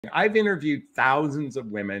I've interviewed thousands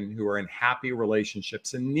of women who are in happy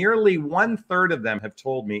relationships, and nearly 1/3 of them have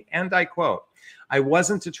told me, and I quote, "I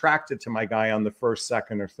wasn't attracted to my guy on the first,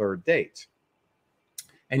 second, or third date,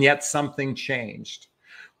 and yet something changed."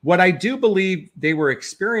 What I do believe they were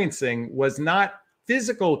experiencing was not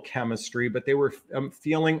physical chemistry, but they were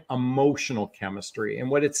feeling emotional chemistry. And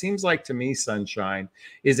what it seems like to me, Sunshine,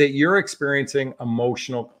 is that you're experiencing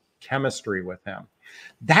emotional chemistry with him.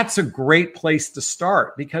 That's a great place to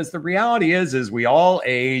start, because the reality is we all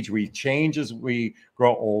age, we change as we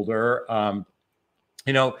grow older.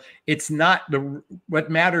 It's not what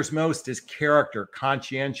matters most is character,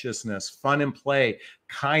 conscientiousness, fun and play,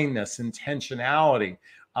 kindness, intentionality,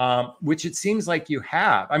 which it seems like you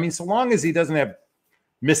have. I mean, so long as he doesn't have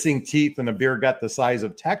missing teeth and a beer gut the size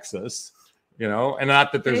of Texas, and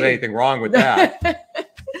not that there's anything wrong with that.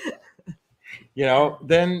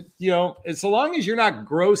 Then, so long as you're not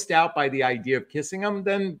grossed out by the idea of kissing him,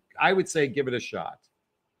 then I would say give it a shot.